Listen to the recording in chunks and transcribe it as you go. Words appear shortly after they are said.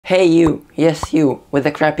Hey you, yes you, with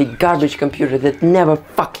a crappy garbage computer that never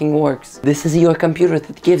fucking works. This is your computer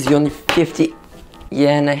that gives you only 50...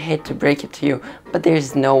 Yeah, and I hate to break it to you, but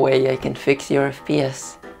there's no way I can fix your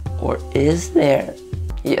FPS. Or is there?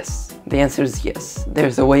 Yes, the answer is yes.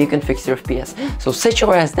 There's a way you can fix your FPS. So sit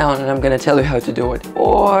your ass down and I'm gonna tell you how to do it.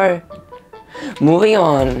 Or... moving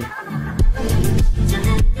on.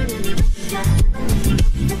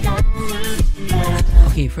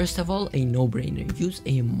 Okay, first of all, a no-brainer. Use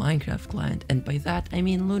a Minecraft client, and by that I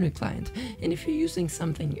mean Lunar Client. And if you're using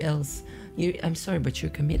something else, I'm sorry, but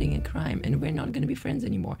you're committing a crime and we're not gonna be friends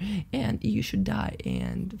anymore. And you should die,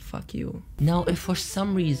 and fuck you. Now, if for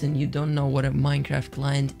some reason you don't know what a Minecraft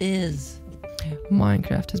client is,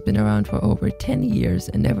 Minecraft has been around for over 10 years,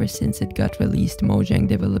 and ever since it got released, Mojang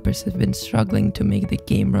developers have been struggling to make the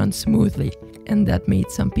game run smoothly, and that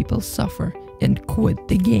made some people suffer and quit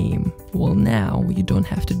the game. Well, now you don't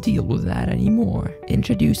have to deal with that anymore.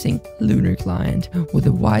 Introducing Lunar Client, with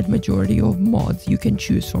a wide majority of mods you can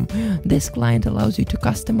choose from. This client allows you to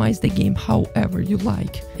customize the game however you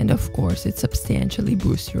like, and of course it substantially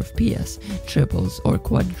boosts your FPS, triples or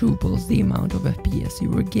quadruples the amount of FPS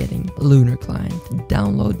you were getting. Lunar Client,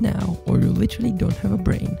 download now or you literally don't have a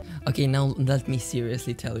brain. Okay, now let me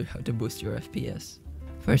seriously tell you how to boost your FPS.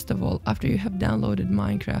 First of all, after you have downloaded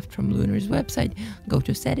Minecraft from Lunar's website, go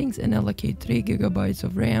to settings and allocate 3 GB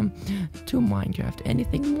of RAM to Minecraft.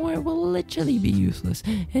 Anything more will literally be useless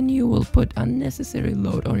and you will put unnecessary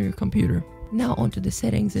load on your computer. Now onto the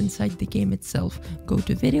settings inside the game itself. Go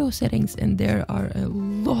to video settings and there are a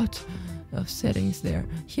lot of settings there.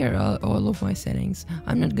 Here are all of my settings.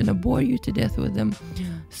 I'm not gonna bore you to death with them,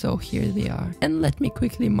 so here they are. And let me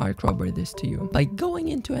quickly Mark Robert this to you. By going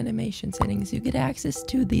into animation settings, you get access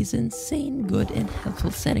to these insane good and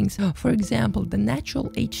helpful settings. For example, the natural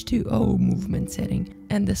H2O movement setting,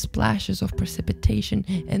 and the splashes of precipitation,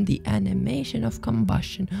 and the animation of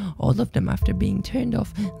combustion. All of them, after being turned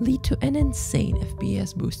off, lead to an insane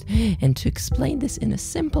FPS boost. And to explain this in a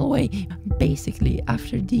simple way, basically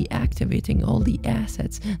after deactivating all the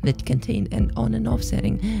assets that contain an on and off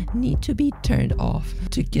setting need to be turned off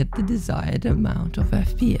to get the desired amount of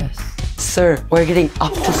FPS. Sir, we're getting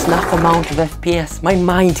up to snuff amount of FPS. My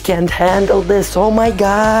mind can't handle this. Oh my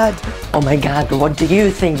god. Oh my god, what do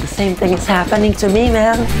you think? The same thing is happening to me, man.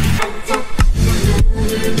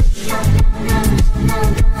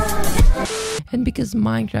 And because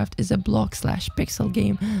Minecraft is a block/pixel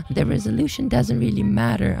game, the resolution doesn't really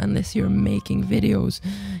matter unless you're making videos.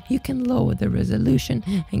 You can lower the resolution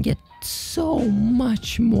and get so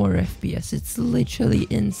much more FPS. It's literally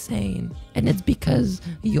insane. And it's because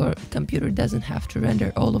your computer doesn't have to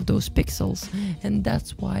render all of those pixels, and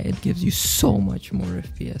that's why it gives you so much more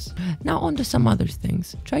FPS. Now on to some other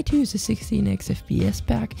things. Try to use a 16x FPS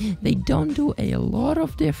pack. They don't do a lot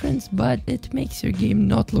of difference, but it makes your game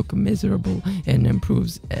not look miserable and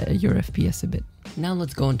improves your FPS a bit. Now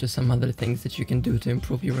let's go into some other things that you can do to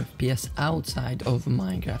improve your FPS outside of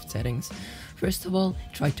Minecraft settings. First of all,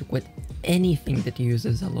 try to quit anything that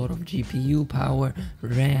uses a lot of GPU power,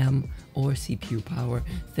 RAM, or CPU power.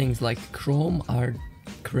 Things like Chrome are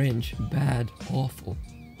cringe, bad, awful.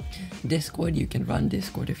 Discord, you can run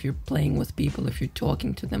Discord if you're playing with people, if you're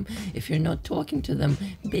talking to them. If you're not talking to them,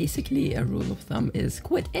 basically a rule of thumb is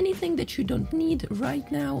quit anything that you don't need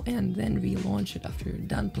right now and then relaunch it after you're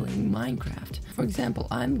done playing Minecraft. For example,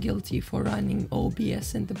 I'm guilty for running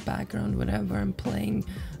OBS in the background whenever I'm playing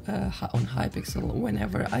on Hypixel,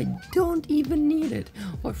 whenever I don't even need it.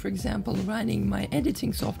 Or for example, running my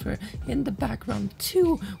editing software in the background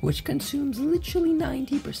too, which consumes literally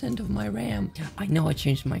 90% of my RAM. I know I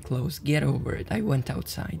changed my clothes, get over it, I went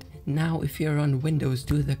outside. Now if you're on Windows,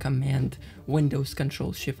 do the command Windows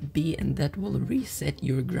Ctrl+Shift+B and that will reset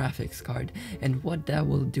your graphics card. And what that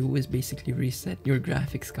will do is basically reset your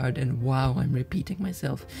graphics card, and wow, I'm repeating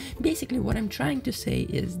myself. Basically what I'm trying to say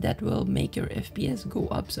is that will make your FPS go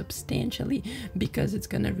up substantially because it's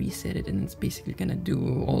gonna reset it, and it's basically gonna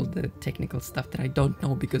do all the technical stuff that I don't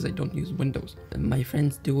know because I don't use Windows. My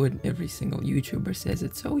friends do it, every single YouTuber says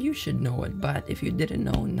it, so you should know it, but if you didn't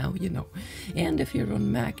know, now you know. And if you're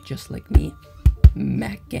on Mac just like me,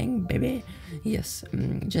 Mac gang baby, yes,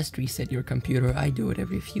 just reset your computer. I do it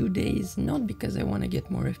every few days, not because I want to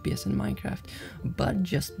get more FPS in Minecraft, but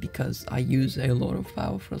just because I use a lot of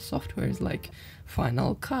powerful softwares like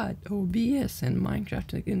Final Cut, OBS, and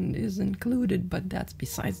Minecraft is included, but that's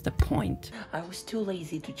besides the point. I was too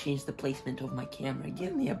lazy to change the placement of my camera,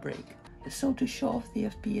 give me a break. So to show off the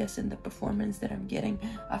FPS and the performance that I'm getting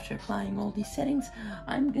after applying all these settings,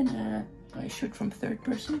 I'm gonna shoot from third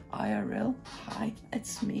person, IRL, hi,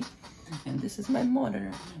 it's me. and this is my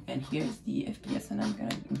monitor, and here's the FPS, and I'm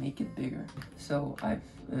gonna make it bigger. So I've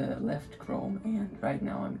left Chrome, and right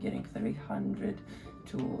now I'm getting 300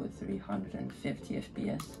 to 350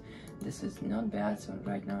 FPS. This is not bad, so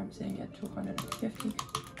right now I'm sitting at 250.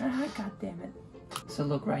 God damn it. So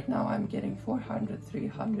look, right now I'm getting 400,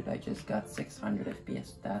 300. I just got 600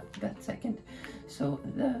 FPS that second. So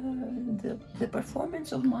the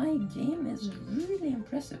performance of my game is really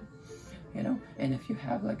impressive, you know. And if you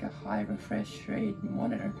have like a high refresh rate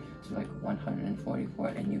monitor, so like 144,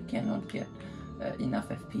 and you cannot get enough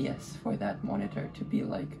FPS for that monitor to be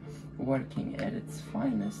like working at its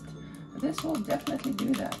finest, this will definitely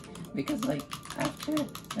do that. Because like after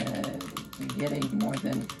getting more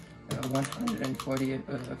than 140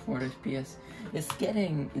 FPS,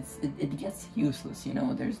 it gets useless, you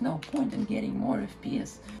know. There's no point in getting more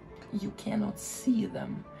FPS. You cannot see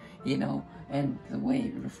them, you know. And the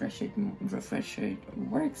way refresh rate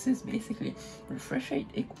works is basically refresh rate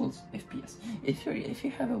equals FPS. If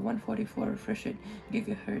you have a 144 refresh rate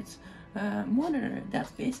gigahertz monitor,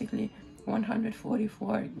 that's basically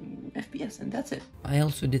 144 FPS, and that's it. I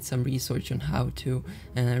also did some research on how to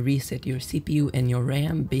reset your CPU and your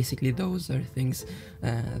RAM. Basically those are things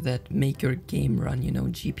that make your game run, you know,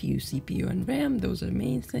 GPU, CPU and RAM, those are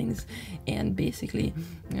main things. And basically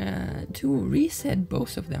to reset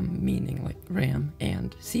both of them, meaning like RAM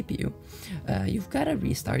and CPU, you've got to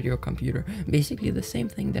restart your computer. Basically the same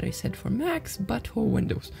thing that I said for Macs, but for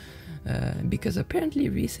Windows, because apparently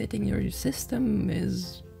resetting your system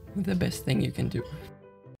is the best thing you can do.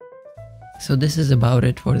 So this is about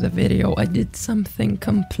it for the video. I did something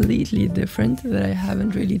completely different that I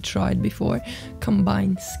haven't really tried before.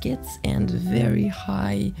 Combined skits and very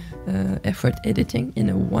high effort editing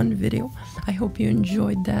in one video. I hope you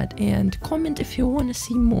enjoyed that, and comment if you want to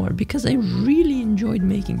see more, because I really enjoyed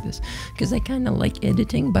making this. Because I kind of like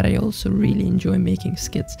editing, but I also really enjoy making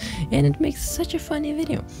skits, and it makes such a funny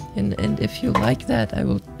video. And if you like that, I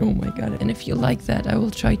will, oh my god, and if you like that, I will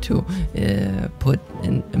try to put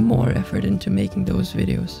in more effort into making those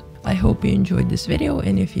videos. I hope you enjoyed this video,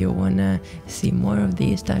 and if you wanna see more of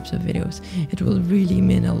these types of videos, it will really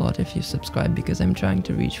mean a lot if you subscribe, because I'm trying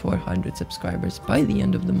to reach 400 subscribers by the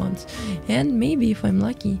end of the month, and maybe if I'm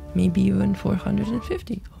lucky, maybe even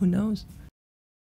 450, who knows.